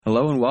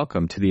Hello and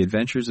welcome to the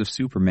Adventures of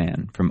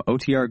Superman from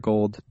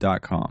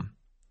OTRGold.com.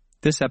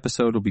 This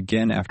episode will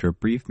begin after a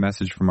brief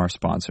message from our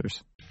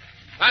sponsors.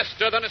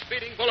 Faster than a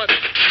speeding bullet.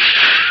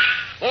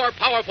 More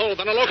powerful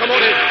than a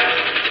locomotive.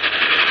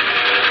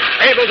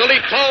 Able to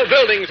leap tall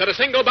buildings at a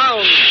single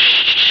bound.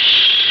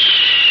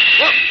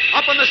 Look,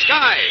 up in the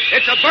sky.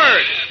 It's a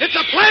bird. It's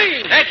a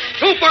plane. It's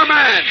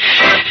Superman.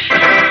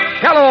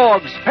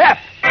 Kellogg's Pep.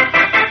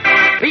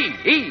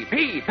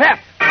 P-E-P, Pep.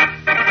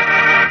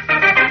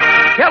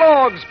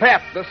 Kellogg's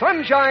Pep, the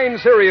Sunshine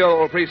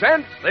Cereal,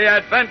 presents The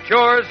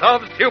Adventures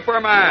of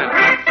Superman.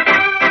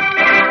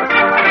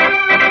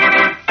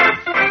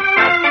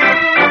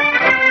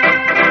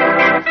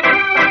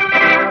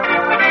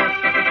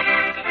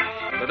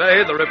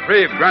 Today, the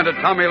reprieve granted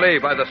Tommy Lee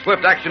by the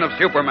swift action of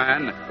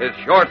Superman is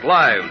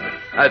short-lived,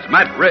 as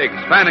Matt Riggs,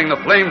 fanning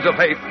the flames of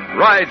hate,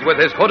 rides with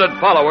his hooded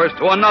followers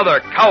to another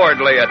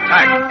cowardly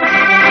attack.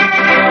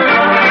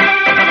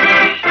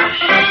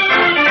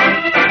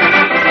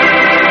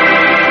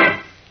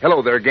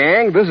 Hello there,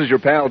 gang. This is your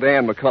pal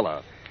Dan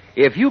McCullough.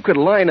 If you could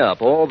line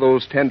up all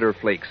those tender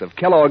flakes of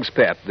Kellogg's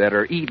Pep that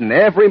are eaten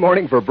every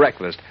morning for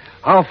breakfast,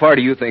 how far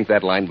do you think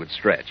that line would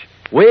stretch?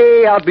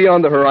 Way out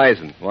beyond the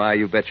horizon. Why,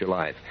 you bet your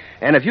life.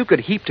 And if you could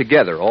heap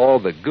together all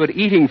the good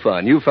eating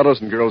fun you fellows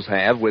and girls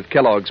have with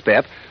Kellogg's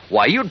Pep,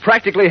 why, you'd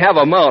practically have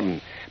a mountain.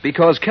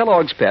 Because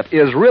Kellogg's Pep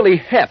is really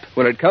hep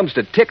when it comes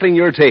to tickling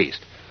your taste.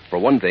 For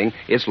one thing,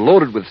 it's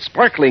loaded with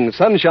sparkling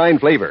sunshine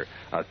flavor.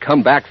 A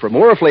comeback for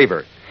more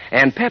flavor.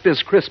 And Pep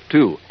is crisp,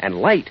 too,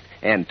 and light,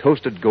 and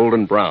toasted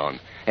golden brown.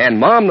 And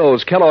Mom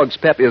knows Kellogg's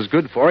Pep is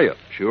good for you.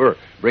 Sure,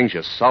 brings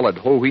you solid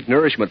whole wheat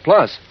nourishment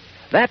plus.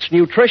 That's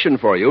nutrition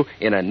for you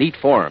in a neat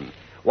form.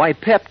 Why,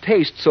 Pep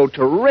tastes so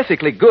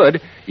terrifically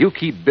good, you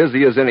keep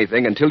busy as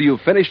anything until you've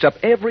finished up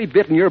every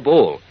bit in your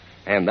bowl.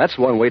 And that's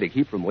one way to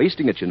keep from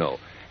wasting it, you know.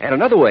 And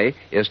another way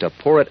is to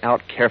pour it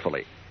out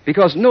carefully.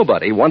 Because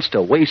nobody wants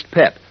to waste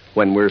Pep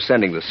when we're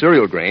sending the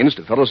cereal grains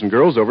to fellows and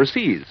girls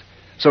overseas.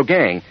 So,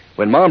 gang,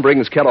 when Mom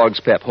brings Kellogg's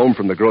Pep home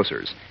from the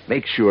grocer's,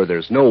 make sure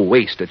there's no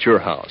waste at your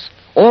house.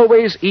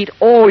 Always eat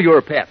all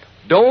your Pep.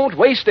 Don't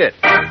waste it.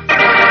 And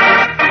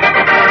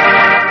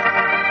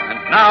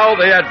now,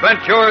 the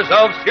Adventures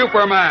of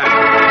Superman.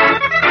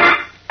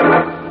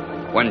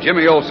 When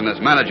Jimmy Olsen,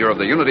 as manager of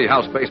the Unity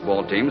House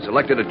baseball team,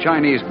 selected a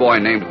Chinese boy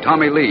named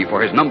Tommy Lee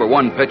for his number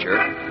one pitcher,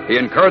 he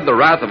incurred the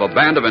wrath of a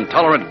band of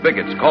intolerant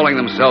bigots calling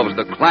themselves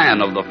the Clan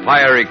of the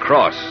Fiery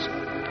Cross.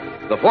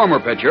 The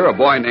former pitcher, a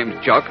boy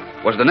named Chuck,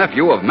 was the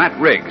nephew of Matt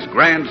Riggs,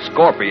 Grand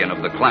Scorpion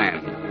of the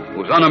Clan,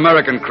 whose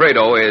un-American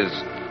credo is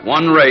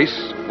one race,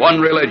 one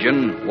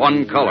religion,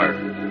 one color.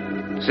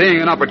 Seeing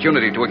an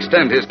opportunity to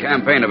extend his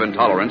campaign of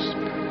intolerance,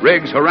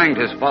 Riggs harangued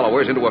his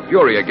followers into a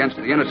fury against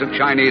the innocent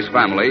Chinese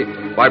family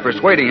by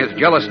persuading his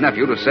jealous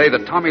nephew to say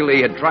that Tommy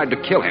Lee had tried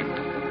to kill him.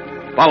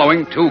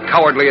 Following two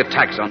cowardly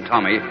attacks on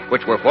Tommy,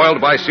 which were foiled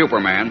by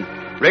Superman,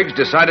 Riggs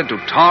decided to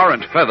tar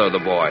and feather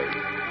the boy.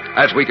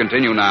 As we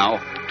continue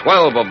now,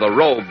 12 of the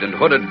robed and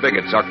hooded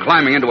bigots are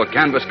climbing into a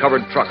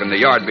canvas-covered truck in the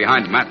yard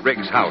behind Matt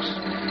Riggs' house,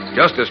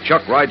 just as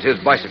Chuck rides his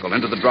bicycle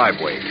into the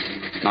driveway.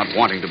 Not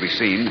wanting to be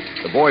seen,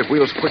 the boy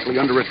wheels quickly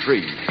under a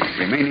tree,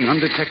 remaining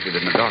undetected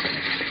in the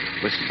darkness.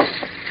 Listen.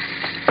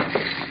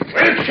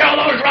 We'll show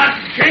those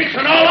rotten jinks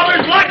and all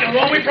others like them,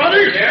 won't we,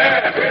 brothers?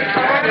 Yeah.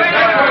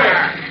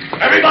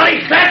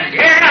 Everybody set?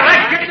 Yeah,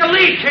 let's get the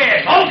lead,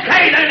 kid.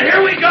 Okay, then,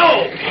 here we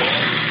go.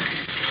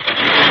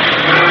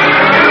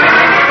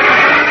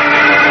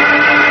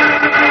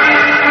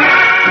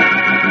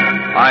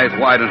 Eyes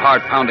wide and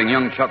heart-pounding,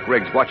 young Chuck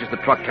Riggs watches the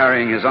truck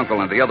carrying his uncle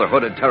and the other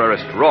hooded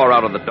terrorists roar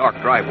out of the dark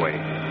driveway.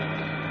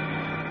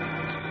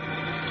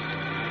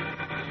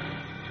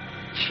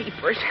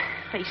 Jeepers.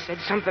 They said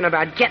something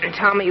about getting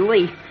Tommy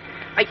Lee.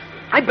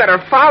 I better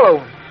follow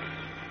him.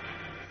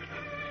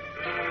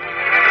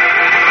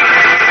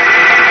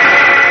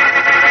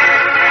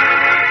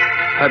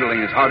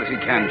 Pedaling as hard as he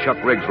can, Chuck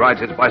Riggs rides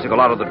his bicycle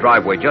out of the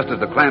driveway just as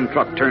the Clan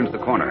truck turns the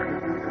corner.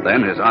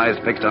 Then, his eyes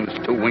fixed on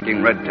its two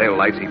winking red tail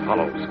lights, he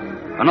follows.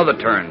 Another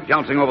turn,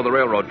 jouncing over the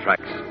railroad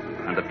tracks,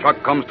 and the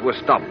truck comes to a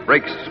stop,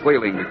 brakes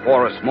squealing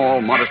before a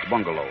small, modest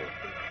bungalow.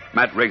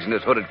 Matt Riggs and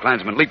his hooded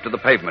Klansmen leap to the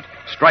pavement,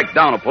 strike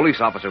down a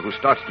police officer who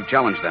starts to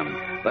challenge them,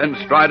 then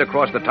stride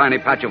across the tiny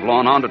patch of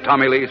lawn onto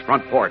Tommy Lee's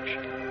front porch.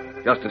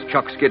 Just as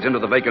Chuck skids into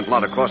the vacant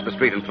lot across the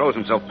street and throws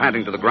himself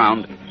panting to the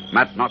ground,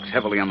 Matt knocks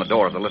heavily on the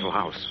door of the little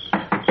house.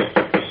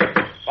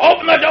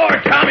 Open the door,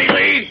 Tommy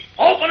Lee.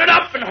 Open it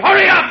up and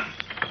hurry up.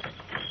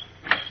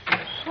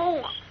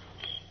 Oh,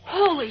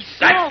 holy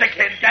smokes.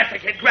 That's the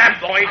kid. Grab,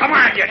 boy. Come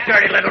on, you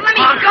dirty little Let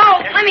punk.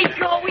 me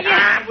go, will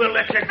you? We'll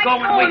let you go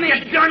when we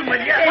get done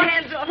with you.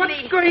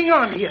 What's going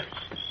on here?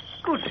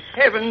 Good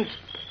heavens.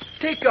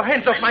 Take your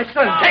hands off my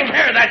son. Take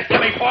care of that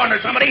silly foreigner,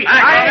 somebody.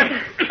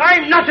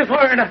 I'm not a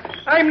foreigner.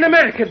 I'm an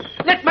American.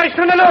 Let my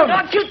son alone.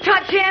 Don't you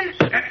touch him.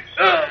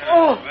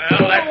 Well,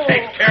 that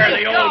takes care of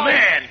the old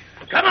man.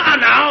 Come on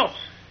now.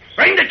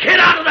 Bring the kid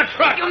out of the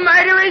truck. truck. You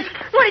murderers!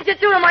 What did you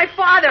do to my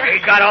father? He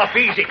got off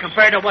easy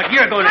compared to what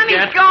you're going to Let me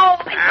get. go!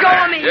 Let go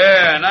of me!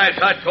 Yeah, nice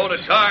hot coat of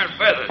tar and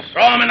feathers.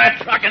 Throw him in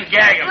that truck and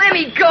gag him. Let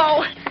me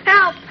go!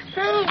 Help!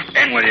 Help!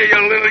 In with you,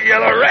 you little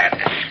yellow rat.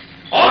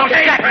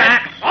 Okay,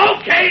 Pat.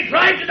 Okay,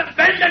 drive to the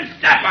bend and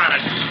step on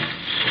it.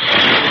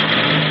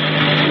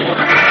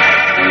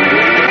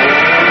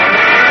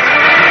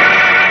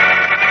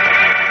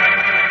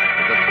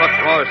 The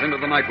truck roars into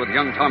the night with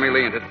young Tommy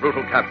Lee and his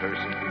brutal captors.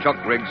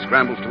 Chuck Riggs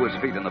scrambles to his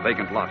feet in the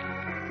vacant lot.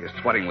 He is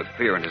sweating with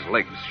fear and his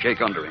legs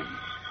shake under him.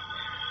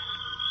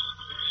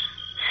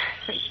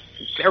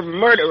 They're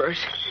murderers.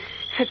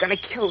 They're gonna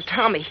kill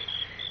Tommy.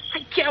 I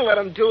can't let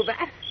them do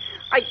that.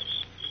 I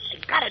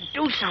gotta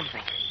do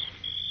something.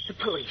 The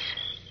police.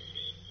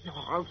 No,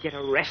 I'll get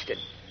arrested.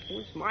 It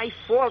was my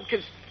fault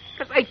because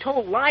I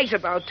told lies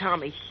about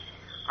Tommy.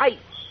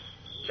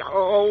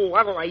 Oh,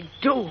 what'll I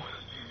do?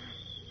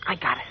 I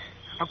got it.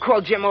 I'll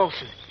call Jim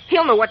Olsen.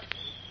 He'll know what...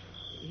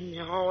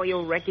 No,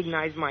 he'll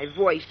recognize my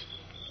voice.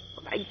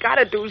 But I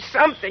gotta do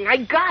something. I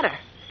gotta.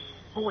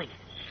 Oh, wait.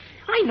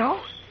 I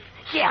know.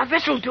 Yeah,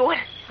 this'll do it.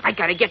 I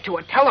gotta get to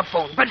a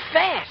telephone, but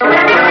fast.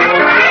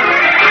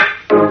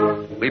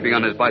 Leaping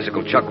on his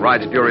bicycle, Chuck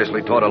rides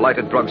furiously toward a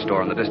lighted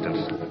drugstore in the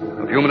distance.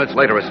 A few minutes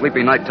later, a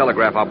sleepy night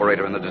telegraph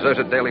operator in the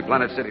deserted Daily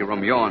Planet City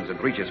room yawns and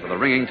reaches for the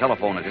ringing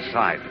telephone at his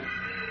side.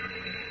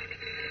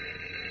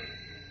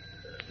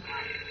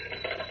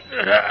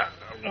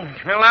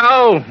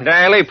 Hello,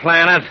 Daily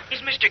Planet.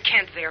 Is Mr.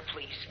 Kent there,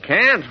 please?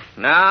 Kent?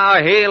 No,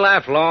 he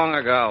left long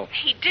ago.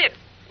 He did.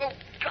 Well,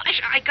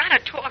 gosh, I gotta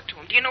talk to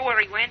him. Do you know where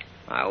he went?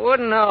 I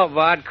wouldn't know,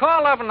 Bud.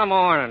 Call up in the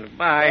morning.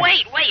 Bye.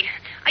 Wait.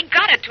 I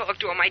gotta talk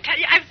to him, I tell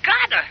you. I've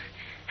gotta.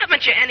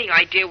 Haven't you any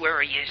idea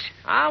where he is?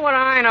 How would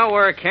I know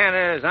where Kent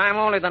is? I'm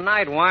only the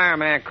night wire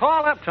man.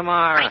 Call up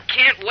tomorrow. I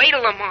can't wait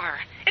till tomorrow.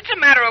 It's a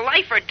matter of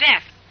life or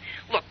death.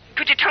 Look,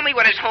 could you tell me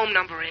what his home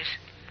number is?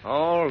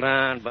 Hold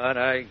on, Bud.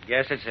 I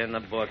guess it's in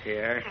the book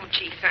here. Oh,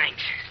 gee,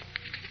 thanks.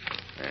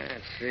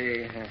 Let's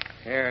see.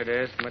 Here it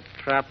is.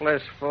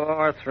 Metropolis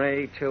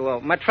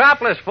 4320.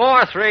 Metropolis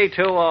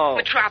 4320.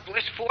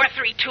 Metropolis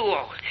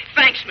 4320.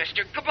 Thanks,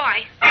 mister.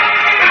 Goodbye.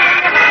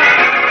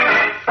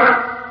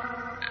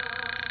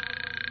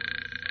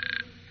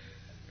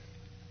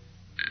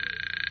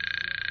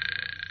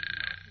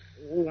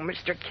 Oh,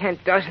 Mr.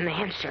 Kent doesn't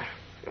answer.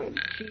 Oh,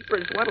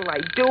 jeepers, what'll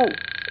I do?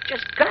 I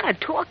just gotta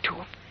talk to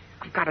him.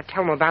 I've gotta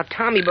tell him about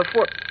Tommy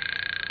before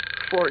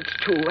it's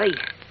too late.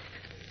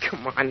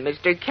 Come on,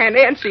 Mr. Kent,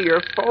 answer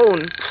your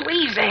phone.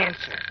 Please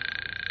answer.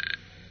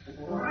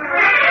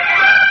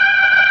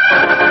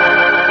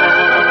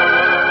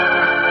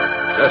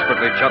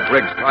 Desperately, Chuck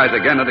Riggs tries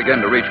again and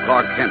again to reach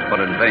Clark Kent, but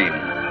in vain.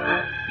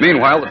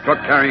 Meanwhile, the truck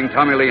carrying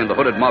Tommy Lee and the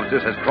hooded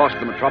mobsters has crossed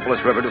the Metropolis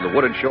River to the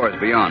wooded shores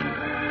beyond.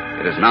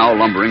 It is now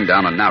lumbering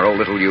down a narrow,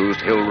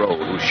 little-used hill road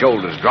whose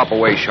shoulders drop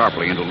away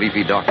sharply into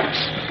leafy darkness.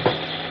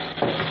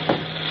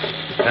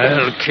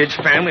 Well, Kid's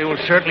family will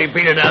certainly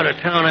beat it out of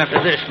town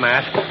after this,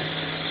 Matt.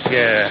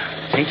 Yeah.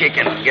 Think you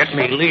can get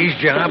me Lee's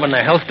job in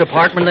the health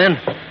department, then?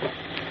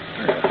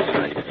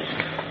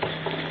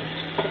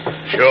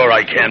 Sure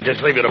I can.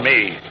 Just leave it to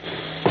me.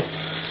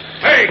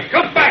 Hey,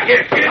 come back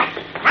here, kid.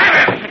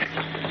 Grab him.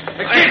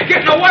 The kid's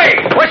getting away.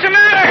 What's the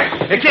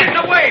matter? They're getting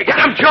away. Get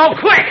him, Joe,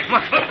 quick. My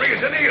slippery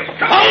as an eel.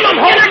 Hold him.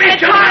 He's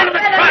coming out of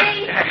the truck.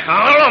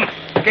 Hold him.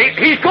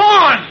 He's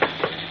gone.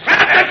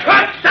 Stop the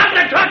truck. Stop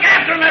the truck.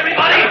 After him,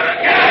 everybody.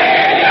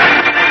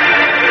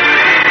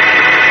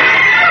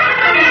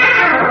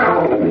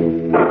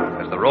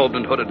 As the robed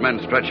and hooded men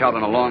stretch out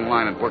in a long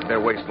line and work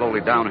their way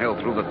slowly downhill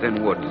through the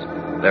thin woods,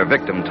 their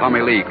victim, Tommy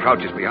Lee,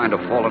 crouches behind a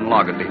fallen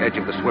log at the edge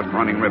of the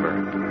swift-running river.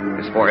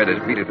 His forehead is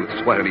beaded with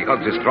sweat, and he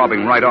hugs his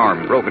throbbing right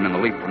arm, broken in the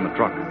leap from the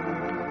truck.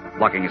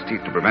 Locking his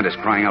teeth to prevent his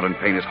crying out in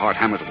pain, his heart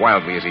hammers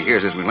wildly as he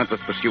hears his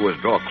relentless pursuers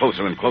draw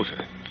closer and closer.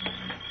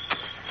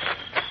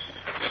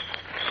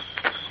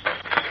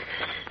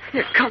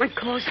 They're coming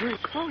closer and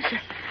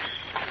closer.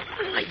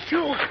 What'll I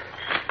do?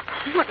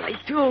 What'll I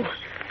do?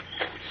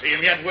 See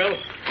him yet, Will?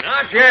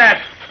 Not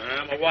yet.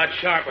 I'm a watch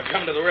sharp. We're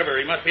coming to the river.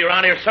 He must be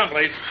around here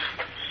someplace.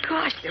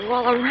 Gosh, they're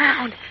all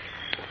around.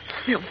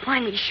 They'll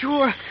find me,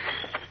 sure.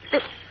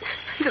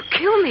 They'll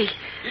kill me.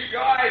 Keep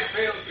your eyes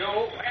peeled,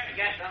 Joe. We're to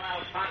get the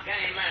little punk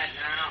any minute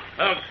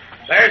now. Look,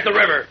 there's the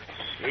river.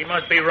 He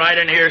must be right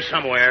in here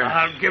somewhere.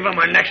 I'll give him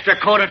an extra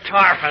coat of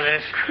tar for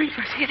this.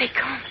 Creepers, here they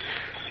come.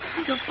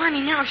 They'll find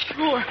me now,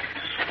 sure.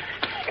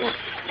 Well,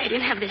 they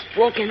didn't have this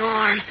broken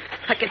arm.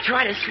 I could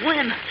try to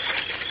swim.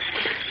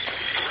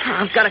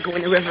 I've got to go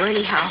in the river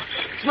anyhow.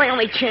 It's my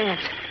only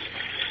chance.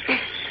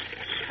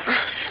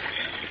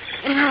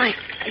 Well, I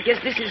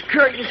guess this is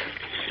curtains.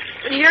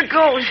 But here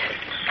goes.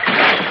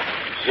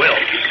 Will,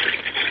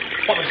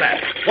 what was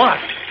that? What?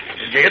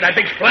 Did you hear that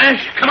big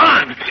splash? Come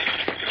on.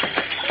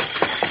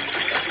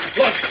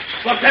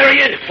 Look, there he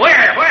is.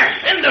 Where?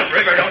 In the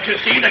river, don't you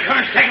see? The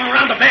current's taking him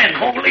around the bend.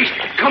 Holy...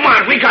 Come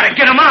on, we gotta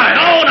get him out.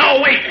 No,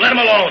 wait. Let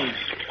him alone.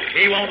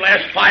 He won't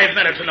last 5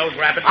 minutes in those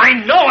rapids. I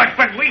know it,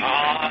 but we...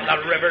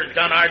 the river's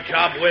done our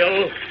job,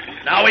 Will.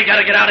 Now we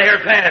gotta get out of here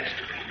fast.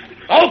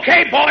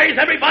 Okay, boys,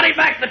 everybody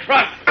back the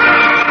truck.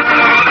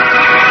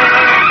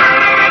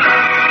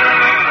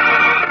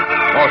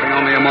 Pausing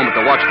only a moment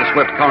to watch the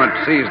swift current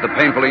seize the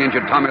painfully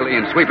injured Tommy Lee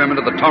and sweep him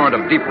into the torrent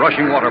of deep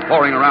rushing water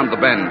pouring around the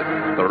bend,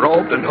 the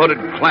robed and hooded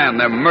clan,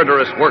 their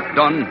murderous work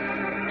done,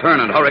 turn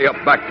and hurry up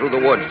back through the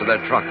woods to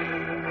their truck.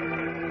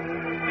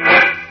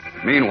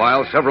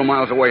 Meanwhile, several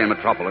miles away in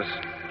Metropolis,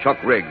 Chuck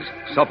Riggs,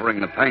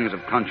 suffering the pangs of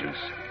conscience,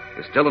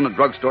 is still in a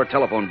drugstore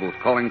telephone booth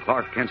calling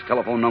Clark Kent's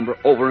telephone number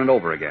over and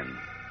over again.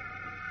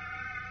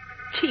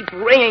 Keep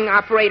ringing,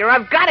 operator.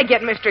 I've got to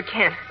get Mr.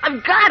 Kent.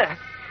 I've got to.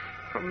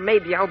 Or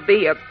maybe I'll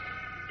be a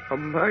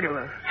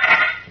murderer.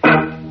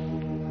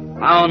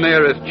 How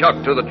near is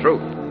Chuck to the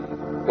truth?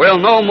 We'll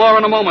know more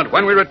in a moment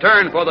when we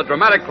return for the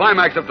dramatic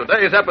climax of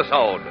today's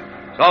episode.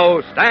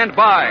 So stand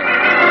by.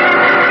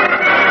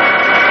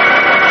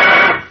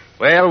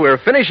 Well, we're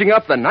finishing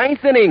up the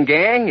 9th inning,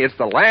 gang. It's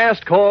the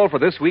last call for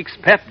this week's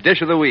Pep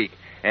Dish of the Week.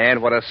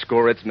 And what a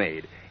score it's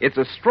made. It's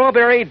a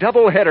strawberry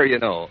doubleheader, you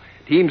know.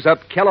 Teams up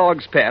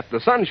Kellogg's Pep, the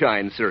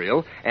Sunshine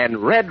cereal,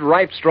 and red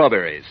ripe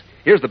strawberries.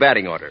 Here's the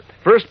batting order.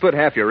 First, put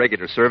half your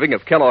regular serving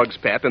of Kellogg's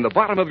Pep in the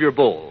bottom of your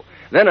bowl.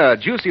 Then a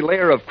juicy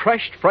layer of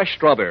crushed fresh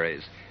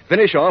strawberries.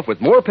 Finish off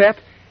with more Pep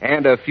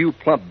and a few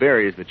plump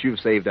berries that you've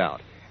saved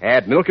out.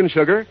 Add milk and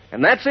sugar,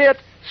 and that's it.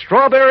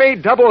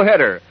 Strawberry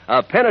doubleheader.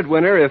 A pennant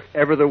winner if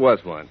ever there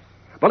was one.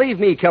 Believe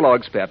me,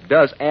 Kellogg's Pep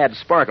does add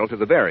sparkle to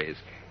the berries.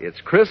 It's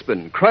crisp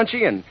and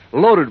crunchy and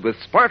loaded with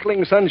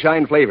sparkling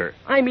sunshine flavor.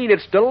 I mean,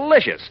 it's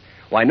delicious.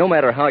 Why, no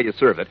matter how you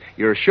serve it,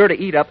 you're sure to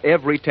eat up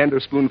every tender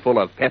spoonful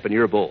of Pep in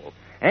your bowl.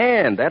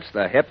 And that's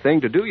the hep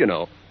thing to do, you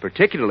know,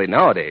 particularly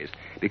nowadays,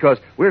 because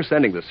we're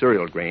sending the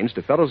cereal grains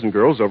to fellows and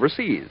girls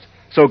overseas.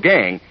 So,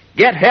 gang,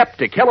 get hep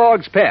to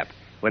Kellogg's Pep.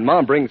 When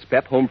Mom brings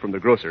Pep home from the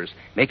grocer's,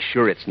 make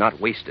sure it's not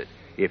wasted.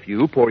 If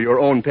you pour your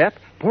own Pep,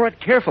 pour it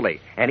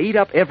carefully and eat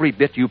up every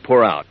bit you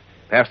pour out.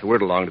 Pass the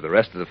word along to the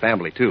rest of the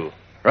family, too.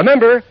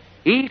 Remember,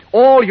 eat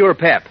all your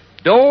Pep.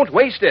 Don't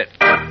waste it.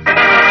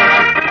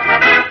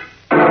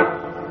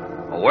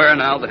 Aware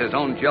now that his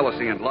own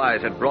jealousy and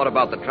lies had brought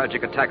about the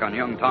tragic attack on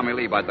young Tommy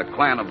Lee by the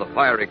clan of the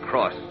Fiery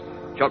Cross,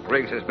 Chuck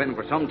Riggs has been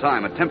for some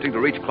time attempting to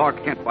reach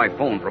Clark Kent by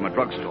phone from a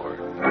drugstore.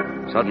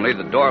 Suddenly,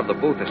 the door of the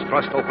booth is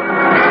thrust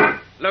open.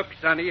 Look,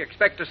 Sonny, you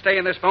expect to stay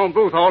in this phone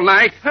booth all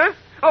night? Huh?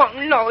 Oh,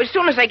 no. As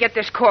soon as I get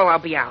this call, I'll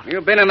be out.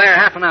 You've been in there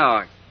half an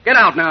hour. Get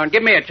out now and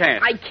give me a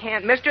chance. I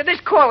can't, mister. This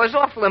call is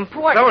awful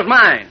important. So is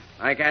mine.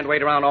 I can't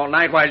wait around all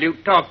night while you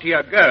talk to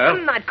your girl.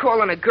 I'm not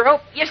calling a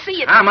girl. You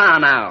see, it's... Come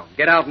on now.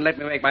 Get out and let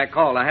me make my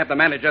call. I have the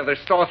manager of the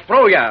store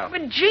throw you out.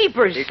 But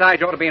jeepers.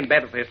 Besides, you ought to be in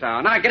bed at this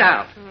hour. Now, get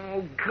out.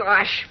 Oh,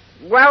 gosh.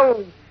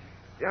 Well,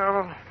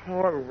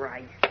 all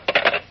right.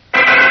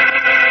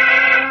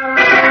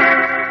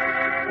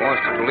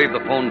 Forced to leave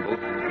the phone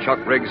booth, Chuck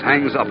Riggs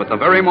hangs up at the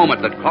very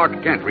moment that Clark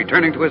Kent,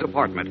 returning to his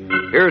apartment,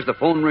 hears the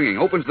phone ringing,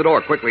 opens the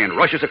door quickly, and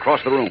rushes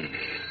across the room.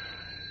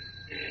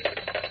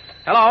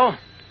 Hello?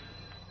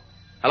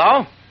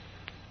 Hello?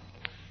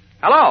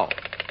 Hello?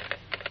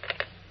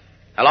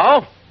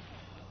 Hello?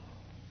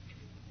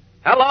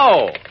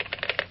 Hello?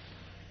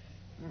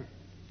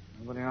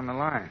 Nobody on the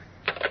line.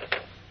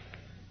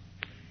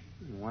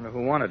 I wonder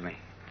who wanted me.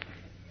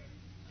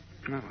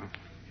 No.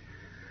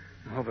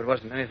 I hope it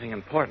wasn't anything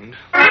important.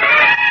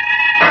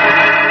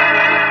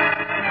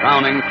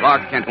 Frowning,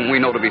 Clark Kent, whom we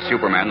know to be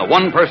Superman, the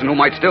one person who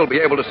might still be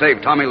able to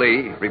save Tommy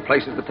Lee,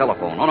 replaces the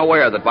telephone,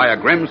 unaware that by a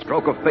grim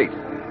stroke of fate,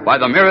 by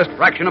the merest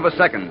fraction of a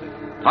second,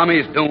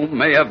 Tommy's doom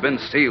may have been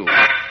sealed.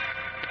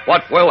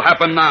 What will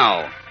happen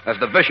now as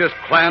the vicious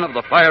clan of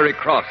the Fiery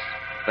Cross,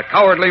 the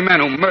cowardly men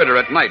who murder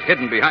at night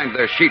hidden behind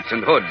their sheets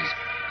and hoods,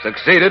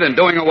 succeeded in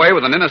doing away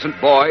with an innocent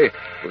boy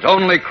whose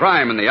only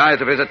crime in the eyes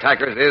of his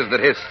attackers is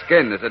that his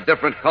skin is a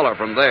different color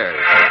from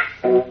theirs?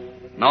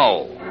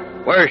 No.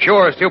 We're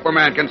sure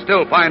Superman can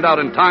still find out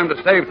in time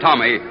to save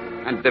Tommy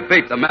and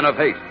defeat the men of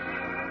hate.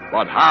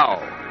 But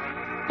how?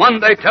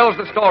 Monday tells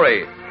the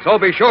story, so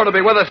be sure to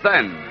be with us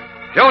then.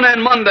 Tune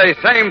in Monday,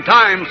 same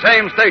time,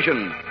 same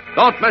station.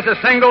 Don't miss a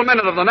single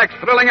minute of the next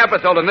thrilling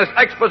episode in this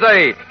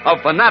expose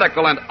of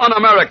fanatical and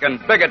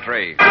un-American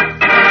bigotry.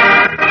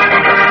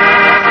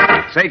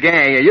 Say,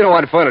 gang, you know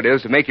what fun it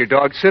is to make your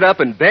dog sit up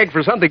and beg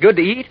for something good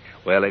to eat?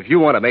 Well, if you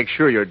want to make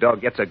sure your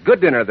dog gets a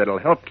good dinner that'll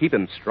help keep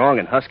him strong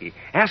and husky,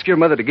 ask your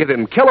mother to give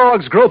him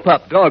Kellogg's Grow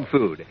Pup dog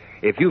food.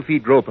 If you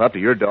feed Grow Pup to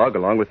your dog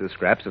along with the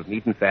scraps of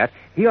meat and fat,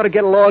 he ought to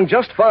get along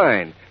just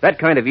fine. That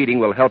kind of eating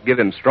will help give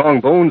him strong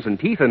bones and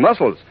teeth and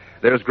muscles.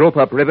 There's Grow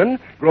Pup Ribbon,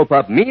 Grow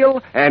Pup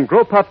Meal, and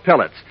Grow Pup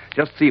Pellets.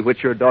 Just see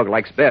which your dog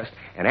likes best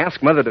and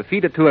ask Mother to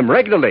feed it to him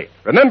regularly.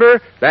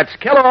 Remember, that's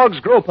Kellogg's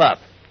Grow Pup.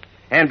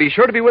 And be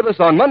sure to be with us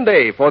on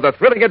Monday for the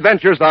thrilling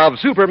adventures of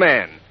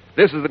Superman.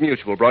 This is the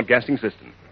Mutual Broadcasting System.